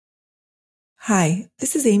Hi,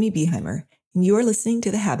 this is Amy Beheimer, and you are listening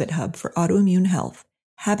to the Habit Hub for Autoimmune Health,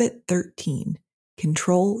 Habit 13,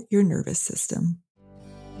 Control Your Nervous System.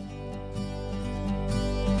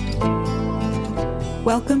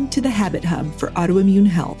 Welcome to the Habit Hub for Autoimmune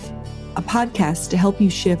Health, a podcast to help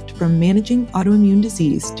you shift from managing autoimmune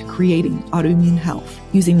disease to creating autoimmune health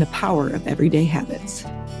using the power of everyday habits.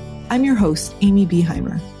 I'm your host, Amy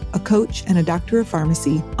Beheimer, a coach and a doctor of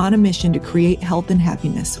pharmacy on a mission to create health and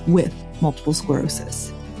happiness with multiple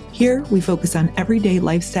sclerosis. Here, we focus on everyday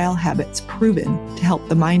lifestyle habits proven to help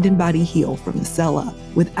the mind and body heal from the cell up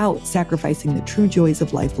without sacrificing the true joys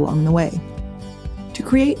of life along the way. To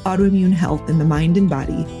create autoimmune health in the mind and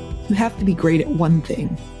body, you have to be great at one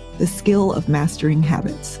thing, the skill of mastering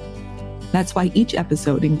habits. That's why each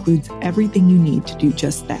episode includes everything you need to do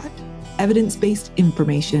just that. Evidence-based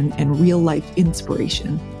information and real-life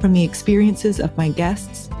inspiration from the experiences of my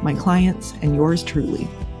guests, my clients, and yours truly.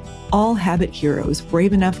 All habit heroes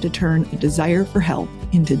brave enough to turn a desire for health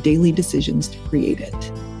into daily decisions to create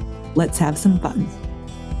it. Let's have some fun.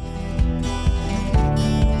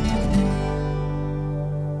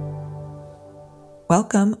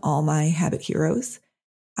 Welcome, all my habit heroes.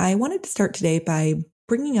 I wanted to start today by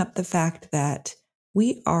bringing up the fact that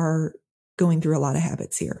we are going through a lot of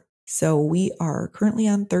habits here. So we are currently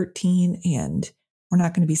on 13 and we're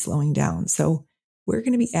not going to be slowing down. So we're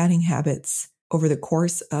going to be adding habits over the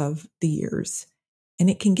course of the years. And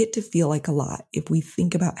it can get to feel like a lot if we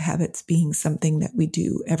think about habits being something that we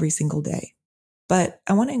do every single day. But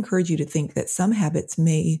I want to encourage you to think that some habits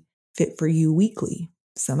may fit for you weekly.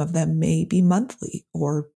 Some of them may be monthly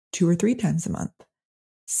or 2 or 3 times a month.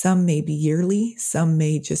 Some may be yearly, some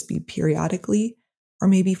may just be periodically, or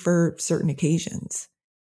maybe for certain occasions.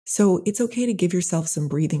 So it's okay to give yourself some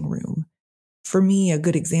breathing room. For me, a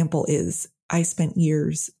good example is I spent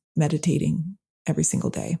years meditating every single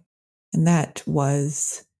day. And that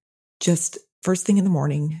was just first thing in the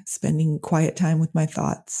morning, spending quiet time with my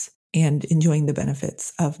thoughts and enjoying the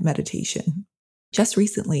benefits of meditation. Just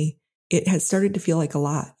recently, it has started to feel like a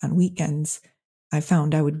lot. On weekends, I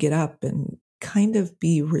found I would get up and kind of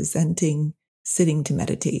be resenting sitting to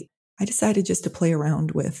meditate. I decided just to play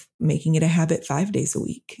around with making it a habit 5 days a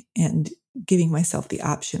week and giving myself the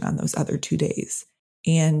option on those other 2 days.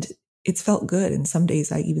 And it's felt good. And some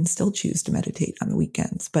days I even still choose to meditate on the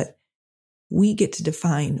weekends, but we get to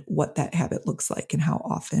define what that habit looks like and how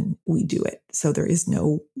often we do it. So there is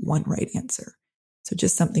no one right answer. So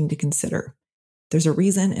just something to consider. There's a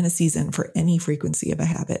reason and a season for any frequency of a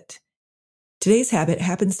habit. Today's habit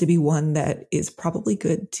happens to be one that is probably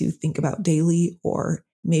good to think about daily or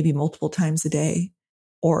maybe multiple times a day,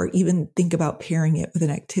 or even think about pairing it with an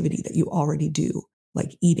activity that you already do,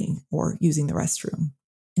 like eating or using the restroom.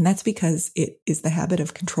 And that's because it is the habit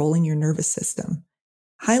of controlling your nervous system.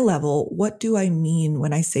 High level, what do I mean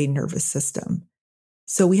when I say nervous system?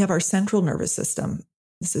 So we have our central nervous system.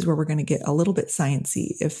 This is where we're going to get a little bit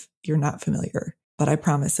sciencey if you're not familiar, but I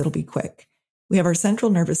promise it'll be quick. We have our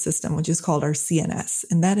central nervous system, which is called our CNS,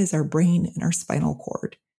 and that is our brain and our spinal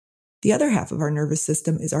cord. The other half of our nervous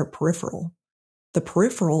system is our peripheral. The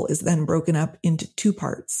peripheral is then broken up into 2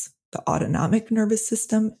 parts, the autonomic nervous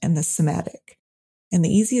system and the somatic. And the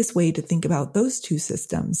easiest way to think about those 2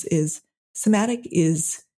 systems is somatic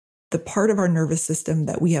is the part of our nervous system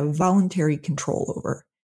that we have voluntary control over,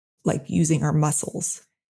 like using our muscles.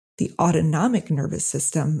 The autonomic nervous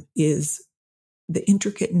system is the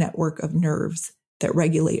intricate network of nerves that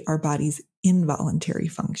regulate our body's involuntary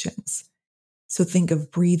functions. So think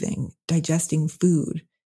of breathing, digesting food,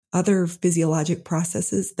 other physiologic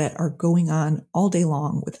processes that are going on all day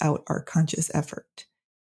long without our conscious effort.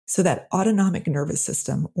 So that autonomic nervous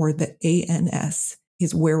system, or the ANS,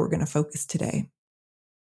 is where we're going to focus today.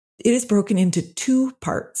 It is broken into 2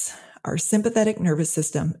 parts, our sympathetic nervous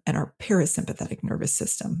system and our parasympathetic nervous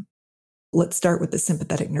system. Let's start with the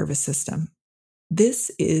sympathetic nervous system.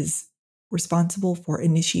 This is responsible for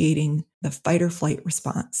initiating the fight or flight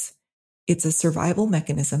response. It's a survival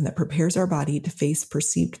mechanism that prepares our body to face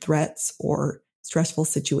perceived threats or stressful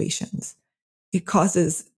situations. It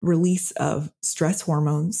causes release of stress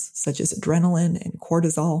hormones such as adrenaline and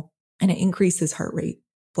cortisol, and it increases heart rate,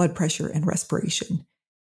 blood pressure, and respiration.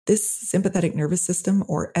 This sympathetic nervous system,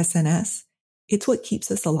 or SNS, it's what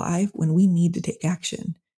keeps us alive when we need to take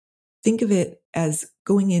action. Think of it as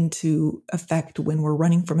going into effect when we're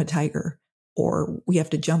running from a tiger or we have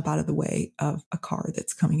to jump out of the way of a car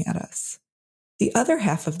that's coming at us. The other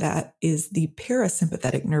half of that is the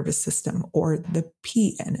parasympathetic nervous system, or the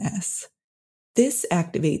PNS. This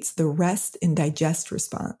activates the rest and digest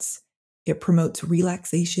response. It promotes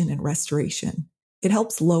relaxation and restoration. It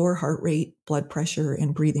helps lower heart rate, blood pressure,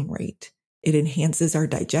 and breathing rate. It enhances our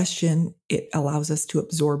digestion. It allows us to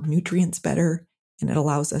absorb nutrients better, and it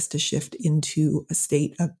allows us to shift into a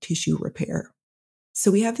state of tissue repair.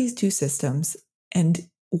 So we have these two systems, and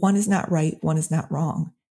one is not right, one is not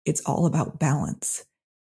wrong. It's all about balance.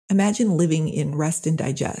 Imagine living in rest and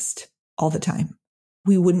digest all the time.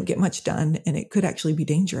 We wouldn't get much done, and it could actually be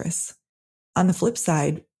dangerous. On the flip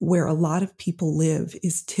side, where a lot of people live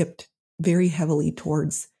is tipped very heavily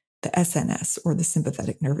towards the SNS, or the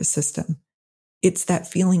sympathetic nervous system. It's that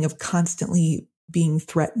feeling of constantly being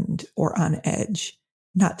threatened or on edge,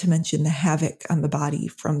 not to mention the havoc on the body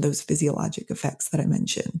from those physiologic effects that I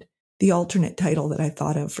mentioned. The alternate title that I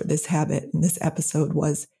thought of for this habit in this episode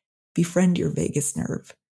was Befriend Your Vagus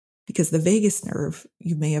Nerve, because the vagus nerve,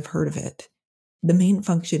 you may have heard of it, the main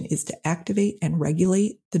function is to activate and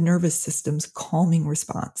regulate the nervous system's calming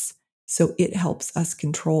response. So it helps us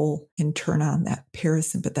control and turn on that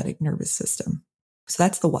parasympathetic nervous system. So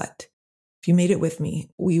that's the what. If you made it with me,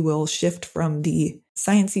 we will shift from the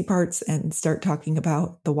sciencey parts and start talking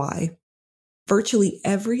about the why. Virtually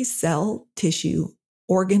every cell, tissue,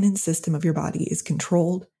 organ, and system of your body is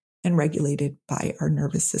controlled and regulated by our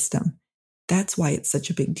nervous system. That's why it's such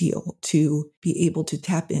a big deal to be able to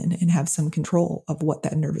tap in and have some control of what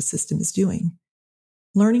that nervous system is doing.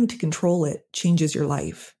 Learning to control it changes your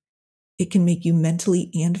life. It can make you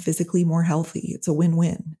mentally and physically more healthy. It's a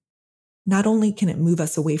win-win. Not only can it move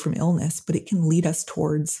us away from illness, but it can lead us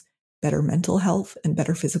towards better mental health and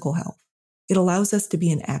better physical health. It allows us to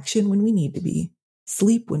be in action when we need to be,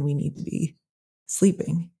 sleep when we need to be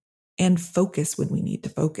sleeping, and focus when we need to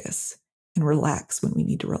focus, and relax when we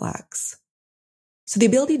need to relax. So the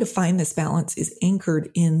ability to find this balance is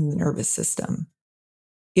anchored in the nervous system.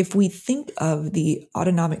 If we think of the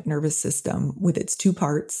autonomic nervous system with its two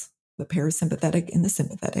parts, the parasympathetic and the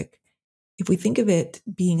sympathetic, if we think of it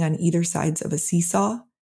being on either sides of a seesaw,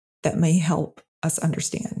 that may help us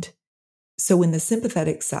understand. So when the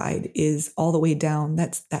sympathetic side is all the way down,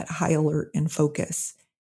 that's that high alert and focus.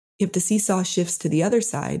 If the seesaw shifts to the other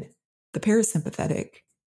side, the parasympathetic,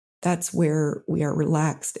 that's where we are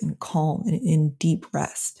relaxed and calm and in deep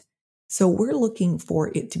rest. So we're looking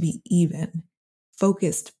for it to be even,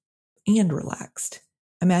 focused, and relaxed.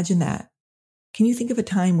 Imagine that. Can you think of a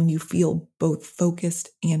time when you feel both focused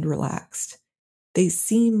and relaxed? They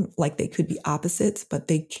seem like they could be opposites, but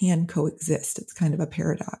they can coexist. It's kind of a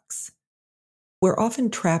paradox. We're often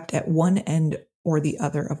trapped at one end or the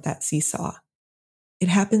other of that seesaw. It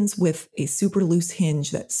happens with a super loose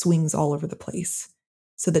hinge that swings all over the place.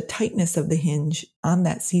 So the tightness of the hinge on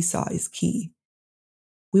that seesaw is key.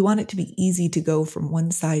 We want it to be easy to go from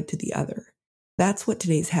one side to the other. That's what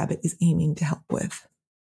today's habit is aiming to help with.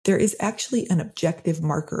 There is actually an objective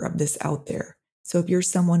marker of this out there. So if you're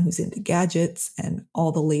someone who's into gadgets and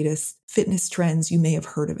all the latest fitness trends, you may have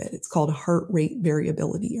heard of it. It's called heart rate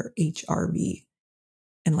variability, or HRV.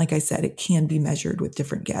 And like I said, it can be measured with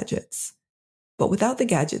different gadgets. But without the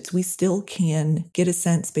gadgets, we still can get a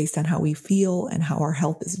sense based on how we feel and how our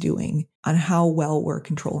health is doing on how well we're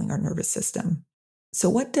controlling our nervous system. So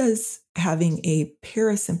what does having a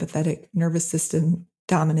parasympathetic nervous system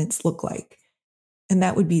dominance look like? And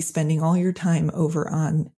that would be spending all your time over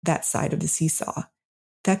on that side of the seesaw.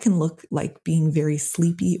 That can look like being very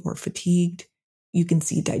sleepy or fatigued. You can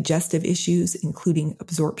see digestive issues, including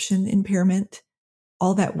absorption impairment.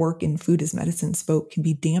 All that work in Food as Medicine spoke can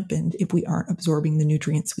be dampened if we aren't absorbing the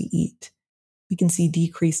nutrients we eat. We can see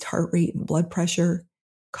decreased heart rate and blood pressure,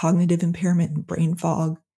 cognitive impairment and brain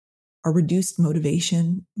fog, a reduced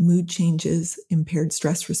motivation, mood changes, impaired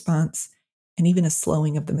stress response, and even a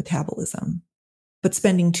slowing of the metabolism. But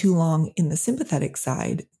spending too long in the sympathetic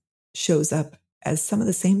side shows up as some of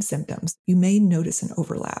the same symptoms. You may notice an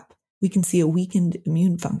overlap. We can see a weakened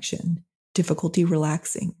immune function, difficulty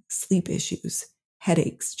relaxing, sleep issues,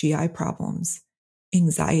 headaches, GI problems,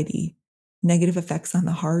 anxiety, negative effects on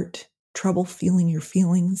the heart, trouble feeling your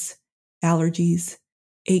feelings, allergies,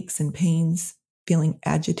 aches and pains, feeling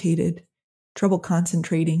agitated, trouble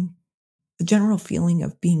concentrating, a general feeling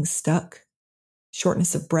of being stuck,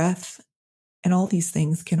 shortness of breath, and all these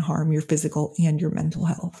things can harm your physical and your mental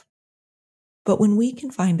health. But when we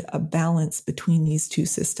can find a balance between these two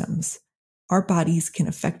systems, our bodies can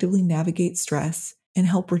effectively navigate stress and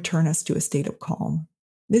help return us to a state of calm.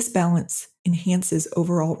 This balance enhances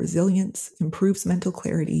overall resilience, improves mental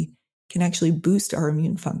clarity, can actually boost our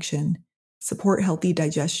immune function, support healthy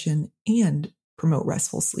digestion, and promote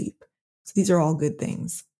restful sleep. So these are all good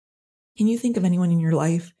things. Can you think of anyone in your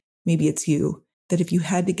life, maybe it's you, that if you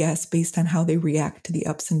had to guess based on how they react to the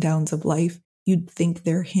ups and downs of life, you'd think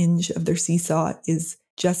their hinge of their seesaw is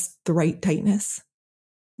just the right tightness?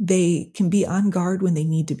 They can be on guard when they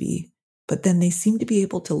need to be, but then they seem to be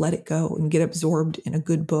able to let it go and get absorbed in a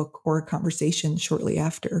good book or a conversation shortly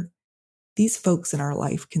after. These folks in our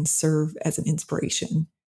life can serve as an inspiration.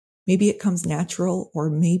 Maybe it comes natural, or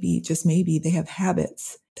maybe, just maybe, they have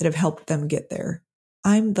habits that have helped them get there.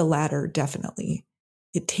 I'm the latter, definitely.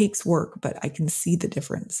 It takes work, but I can see the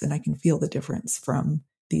difference and I can feel the difference from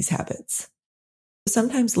these habits.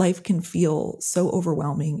 Sometimes life can feel so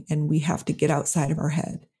overwhelming and we have to get outside of our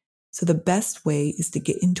head. So the best way is to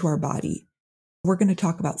get into our body. We're going to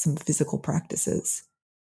talk about some physical practices.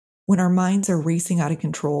 When our minds are racing out of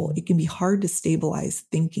control, it can be hard to stabilize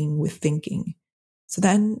thinking with thinking. So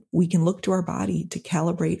then we can look to our body to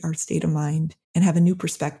calibrate our state of mind and have a new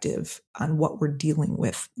perspective on what we're dealing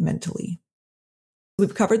with mentally.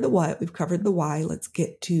 We've covered the what, we've covered the why. Let's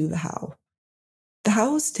get to the how. The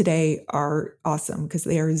hows today are awesome because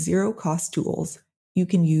they are zero-cost tools you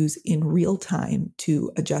can use in real time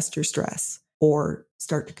to adjust your stress or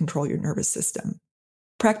start to control your nervous system.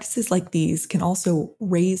 Practices like these can also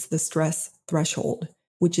raise the stress threshold,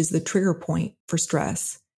 which is the trigger point for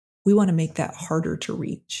stress. We want to make that harder to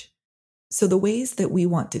reach. So the ways that we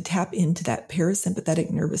want to tap into that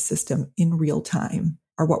parasympathetic nervous system in real time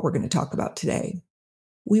are what we're going to talk about today.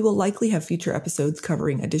 We will likely have future episodes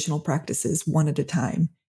covering additional practices one at a time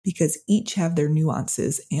because each have their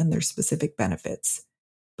nuances and their specific benefits.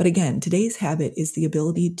 But again, today's habit is the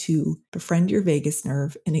ability to befriend your vagus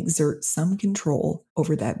nerve and exert some control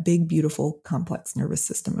over that big, beautiful, complex nervous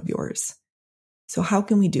system of yours. So how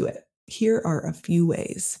can we do it? Here are a few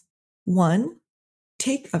ways. 1,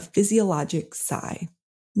 take a physiologic sigh.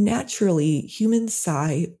 Naturally, humans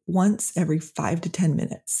sigh once every 5 to 10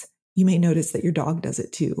 minutes. You may notice that your dog does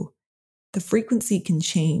it too. The frequency can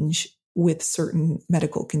change with certain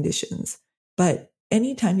medical conditions, but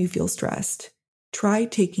anytime you feel stressed, try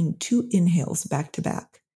taking 2 inhales back to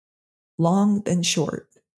back, long then short,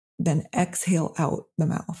 then exhale out the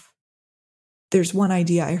mouth. There's one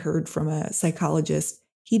idea I heard from a psychologist.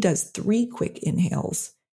 He does 3 quick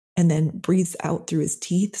inhales and then breathes out through his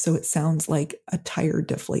teeth so it sounds like a tire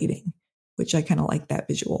deflating, which I kind of like that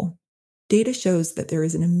visual. Data shows that there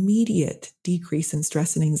is an immediate decrease in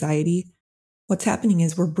stress and anxiety. What's happening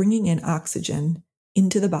is we're bringing in oxygen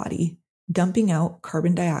into the body, dumping out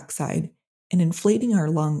carbon dioxide, and inflating our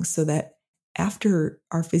lungs so that after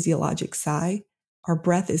our physiologic sigh, our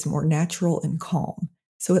breath is more natural and calm.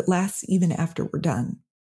 So it lasts even after we're done.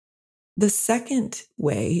 The second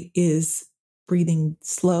way is breathing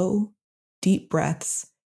slow, deep breaths,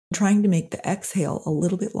 trying to make the exhale a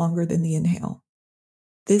little bit longer than the inhale.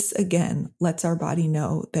 This, again, lets our body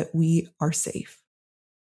know that we are safe.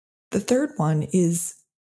 The third one is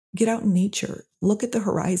get out in nature. Look at the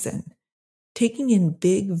horizon. Taking in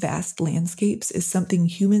big, vast landscapes is something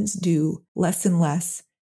humans do less and less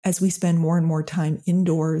as we spend more and more time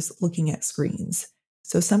indoors looking at screens.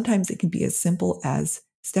 So sometimes it can be as simple as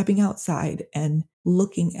stepping outside and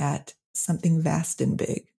looking at something vast and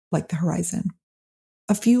big, like the horizon.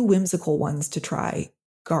 A few whimsical ones to try.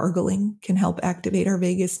 Gargling can help activate our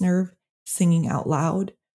vagus nerve, singing out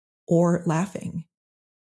loud, or laughing.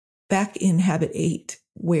 Back in Habit 8,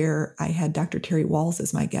 where I had Dr. Terry Walls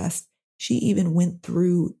as my guest, she even went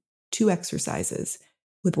through 2 exercises,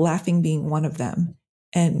 with laughing being one of them,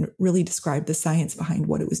 and really described the science behind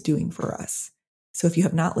what it was doing for us. So if you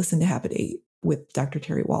have not listened to Habit 8 with Dr.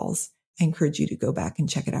 Terry Walls, I encourage you to go back and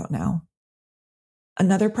check it out now.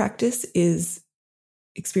 Another practice is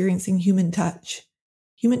experiencing human touch.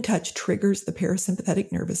 Human touch triggers the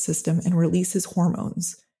parasympathetic nervous system and releases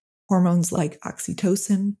hormones like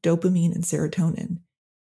oxytocin, dopamine, and serotonin.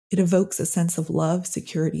 It evokes a sense of love,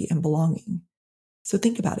 security, and belonging. So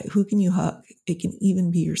think about it. Who can you hug? It can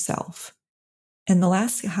even be yourself. And the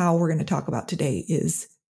last how we're going to talk about today is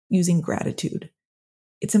using gratitude.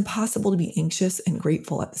 It's impossible to be anxious and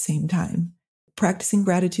grateful at the same time. Practicing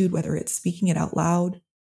gratitude, whether it's speaking it out loud,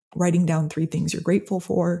 writing down 3 things you're grateful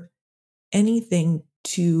for, anything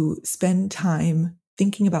to spend time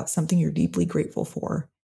thinking about something you're deeply grateful for,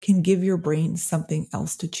 can give your brain something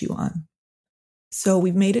else to chew on. So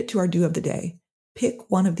we've made it to our do of the day. Pick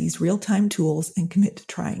one of these real-time tools and commit to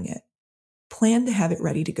trying it. Plan to have it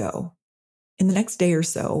ready to go. In the next day or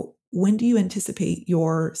so, when do you anticipate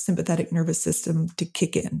your sympathetic nervous system to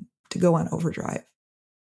kick in, to go on overdrive?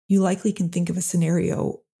 You likely can think of a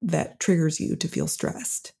scenario that triggers you to feel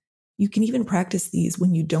stressed. You can even practice these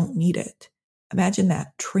when you don't need it. Imagine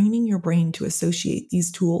that, training your brain to associate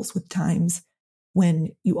these tools with times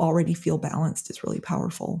when you already feel balanced is really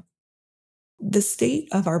powerful. The state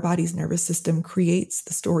of our body's nervous system creates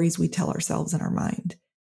the stories we tell ourselves in our mind.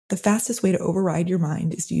 The fastest way to override your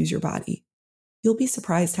mind is to use your body. you'll be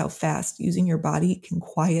surprised how fast using your body can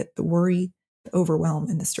quiet the worry, the overwhelm,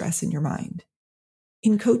 and the stress in your mind.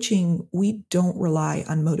 In coaching, we don't rely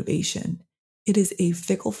on motivation. It is a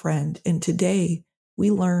fickle friend, and today we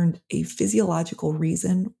learned a physiological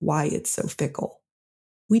reason why it's so fickle.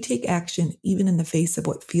 We take action even in the face of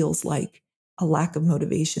what feels like a lack of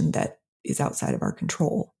motivation that is outside of our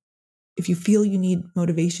control. If you feel you need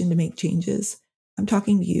motivation to make changes, I'm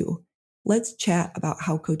talking to you. Let's chat about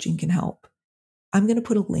how coaching can help. I'm going to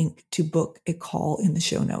put a link to book a call in the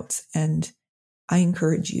show notes, and I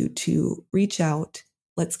encourage you to reach out.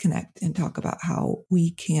 Let's connect and talk about how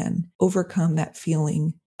we can overcome that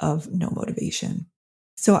feeling of no motivation.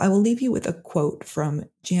 So I will leave you with a quote from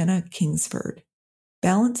Jana Kingsford.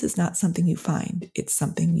 Balance is not something you find, it's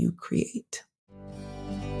something you create.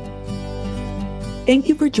 Thank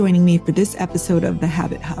you for joining me for this episode of The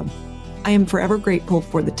Habit Hub. I am forever grateful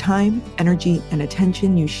for the time, energy, and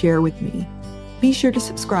attention you share with me. Be sure to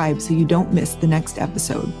subscribe so you don't miss the next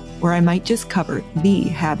episode, where I might just cover the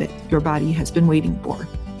habit your body has been waiting for.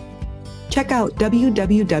 Check out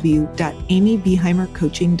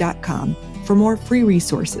www.amybeheimercoaching.com for more free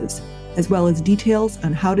resources, as well as details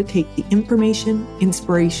on how to take the information,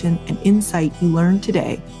 inspiration, and insight you learned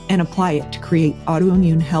today and apply it to create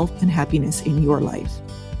autoimmune health and happiness in your life.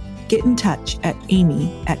 Get in touch at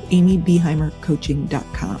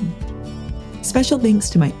amy@amybeheimercoaching.com. Special thanks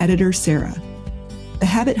to my editor, Sarah. The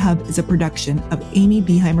Habit Hub is a production of Amy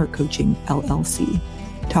Beheimer Coaching, LLC.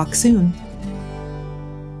 Talk soon.